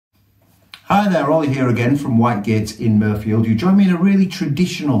Hi there, Olly here again from Whitegates in Mirfield. You join me in a really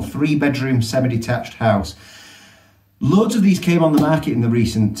traditional 3-bedroom semi-detached house. Loads of these came on the market in the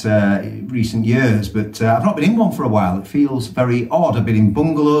recent years, but I've not been in one for a while. It feels very odd. I've been in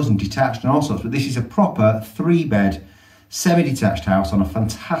bungalows and detached and all sorts, but this is a proper 3-bed semi-detached house on a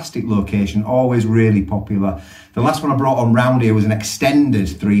fantastic location, always really popular. The last one I brought on round here was an extended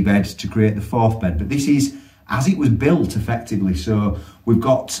 3-bed to create the 4th bed, but this is as it was built effectively. So we've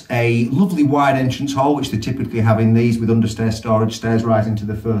got a lovely wide entrance hall, which they typically have in these, with understairs storage, stairs rising to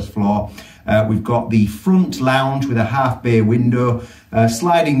the 1st floor. We've got the front lounge with a half bay window,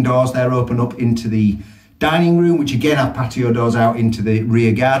 sliding doors there open up into the dining room, which again have patio doors out into the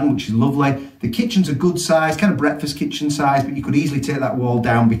rear garden, which is lovely. The kitchen's a good size, kind of breakfast kitchen size, but you could easily take that wall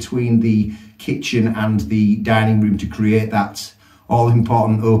down between the kitchen and the dining room to create that all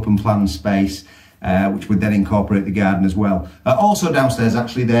important open plan space. Which would then incorporate the garden as well. Also downstairs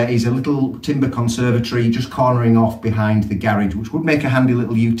actually there is a little timber conservatory just cornering off behind the garage, which would make a handy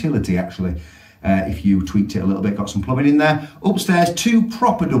little utility actually if you tweaked it a little bit. Got some plumbing in there. Upstairs 2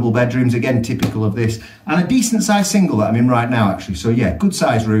 proper double bedrooms, again typical of this, and a decent sized single that I'm in right now actually. So yeah, good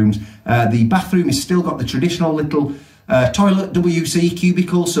sized rooms. The bathroom has still got the traditional little toilet WC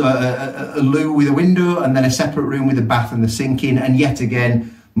cubicle, so a loo with a window and then a separate room with a bath and the sink in, and yet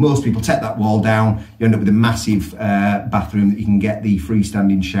again most people take that wall down, you end up with a massive bathroom that you can get the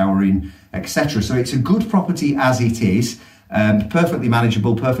freestanding shower in, etc. So it's a good property as it is, perfectly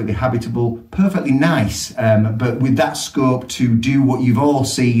manageable, perfectly habitable, perfectly nice, but with that scope to do what you've all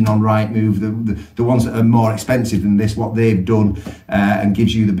seen on Rightmove, the ones that are more expensive than this, what they've done, and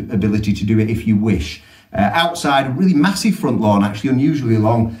gives you the ability to do it if you wish. Outside, a really massive front lawn, actually unusually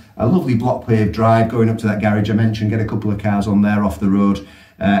long, a lovely block paved drive going up to that garage I mentioned, get a couple of cars on there off the road.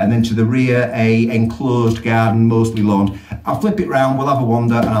 And then to the rear, a enclosed garden, mostly lawn. I'll flip it round, we'll have a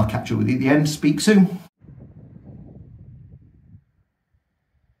wander, and I'll catch up with you at the end. Speak soon.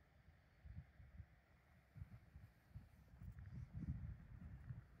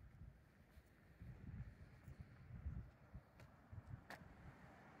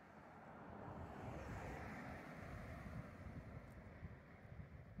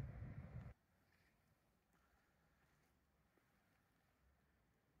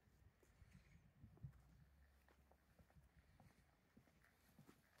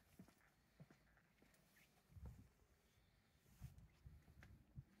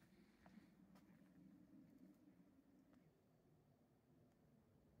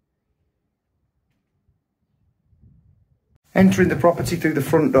 Entering the property through the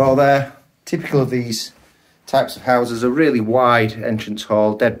front door there, typical of these types of houses, a really wide entrance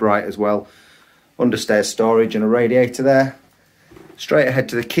hall, dead bright as well, understairs storage and a radiator there. Straight ahead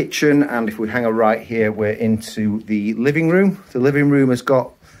to the kitchen, and if we hang a right here, we're into the living room. The living room has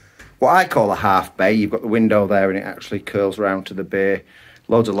got what I call a half bay. You've got the window there and it actually curls round to the bay.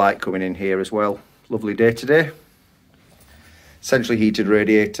 Loads of light coming in here as well. Lovely day today. Centrally heated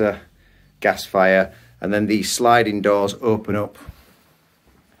radiator, gas fire. And then these sliding doors open up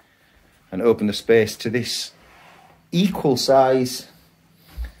and open the space to this equal size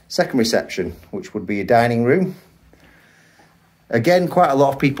second reception, which would be a dining room. Again, quite a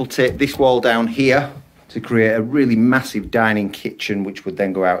lot of people take this wall down here to create a really massive dining kitchen, which would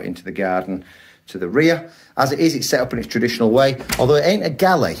then go out into the garden to the rear. As it is, it's set up in its traditional way. Although it ain't a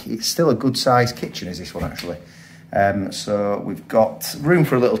galley, it's still a good sized kitchen, is this one actually. So we've got room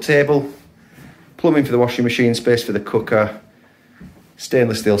for a little table, plumbing for the washing machine, space for the cooker,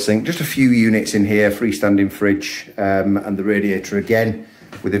 stainless steel sink, just a few units in here, freestanding fridge, and the radiator again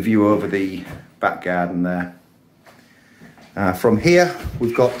with a view over the back garden there. From here,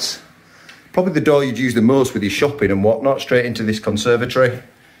 we've got probably the door you'd use the most with your shopping and whatnot, straight into this conservatory,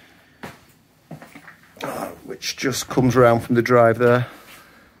 which just comes around from the drive there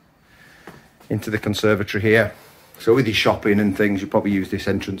into the conservatory here. So with your shopping and things, you probably use this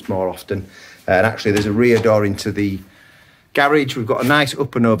entrance more often. And actually there's a rear door into the garage. We've got a nice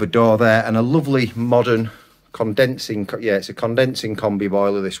up and over door there and a lovely modern condensing, yeah, it's a condensing combi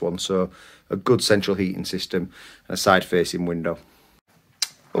boiler, this one. So a good central heating system and a side facing window.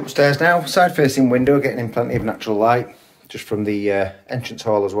 Upstairs now, side facing window, getting in plenty of natural light just from the entrance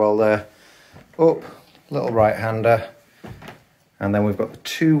hall as well there. Up, little right hander. And then we've got the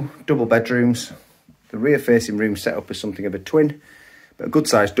 2 double bedrooms. The rear facing room set up as something of a twin, but a good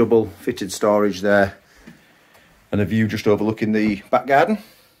sized double, fitted storage there, and a view just overlooking the back garden.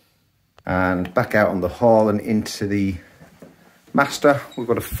 And back out on the hall and into the master, we've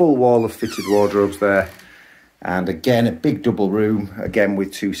got a full wall of fitted wardrobes there, and again a big double room, again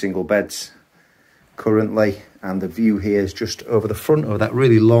with 2 single beds currently. and the view here is just over the front of that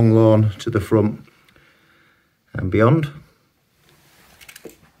really long lawn to the front and beyond.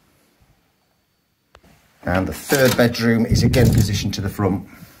 And the third bedroom is again positioned to the front.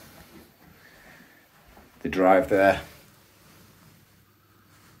 The drive there.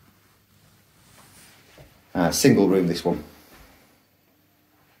 Single room, this one.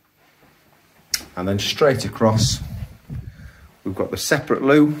 And then straight across, we've got the separate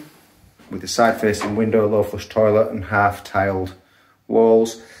loo with the side-facing window, low-flush toilet and half-tiled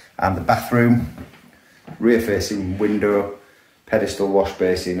walls, and the bathroom, rear-facing window, pedestal wash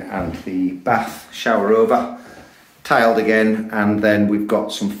basin, and the bath shower over, tiled again, and then we've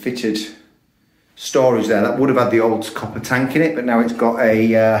got some fitted storage there. That would have had the old copper tank in it, but now it's got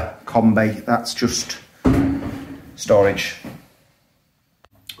a combi. That's just storage.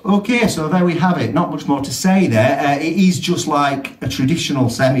 Okay, so there we have it. Not much more to say there. It is just like a traditional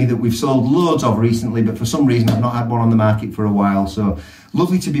semi that we've sold loads of recently, but for some reason I've not had one on the market for a while. So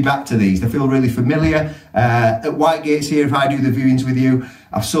lovely to be back to these. They feel really familiar. At Whitegates here, if I do the viewings with you,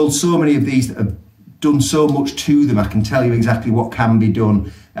 I've sold so many of these that have done so much to them. I can tell you exactly what can be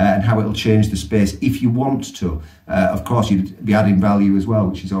done and how it'll change the space if you want to. Of course, you'd be adding value as well,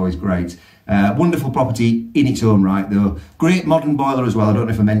 which is always great. Wonderful property in its own right though. Great modern boiler as well. I don't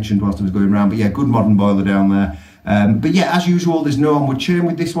know if I mentioned whilst I was going around, but yeah, good modern boiler down there. But yeah, as usual, there's no onward chain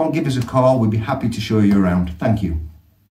with this one. Give us a call. We'd be happy to show you around. Thank you.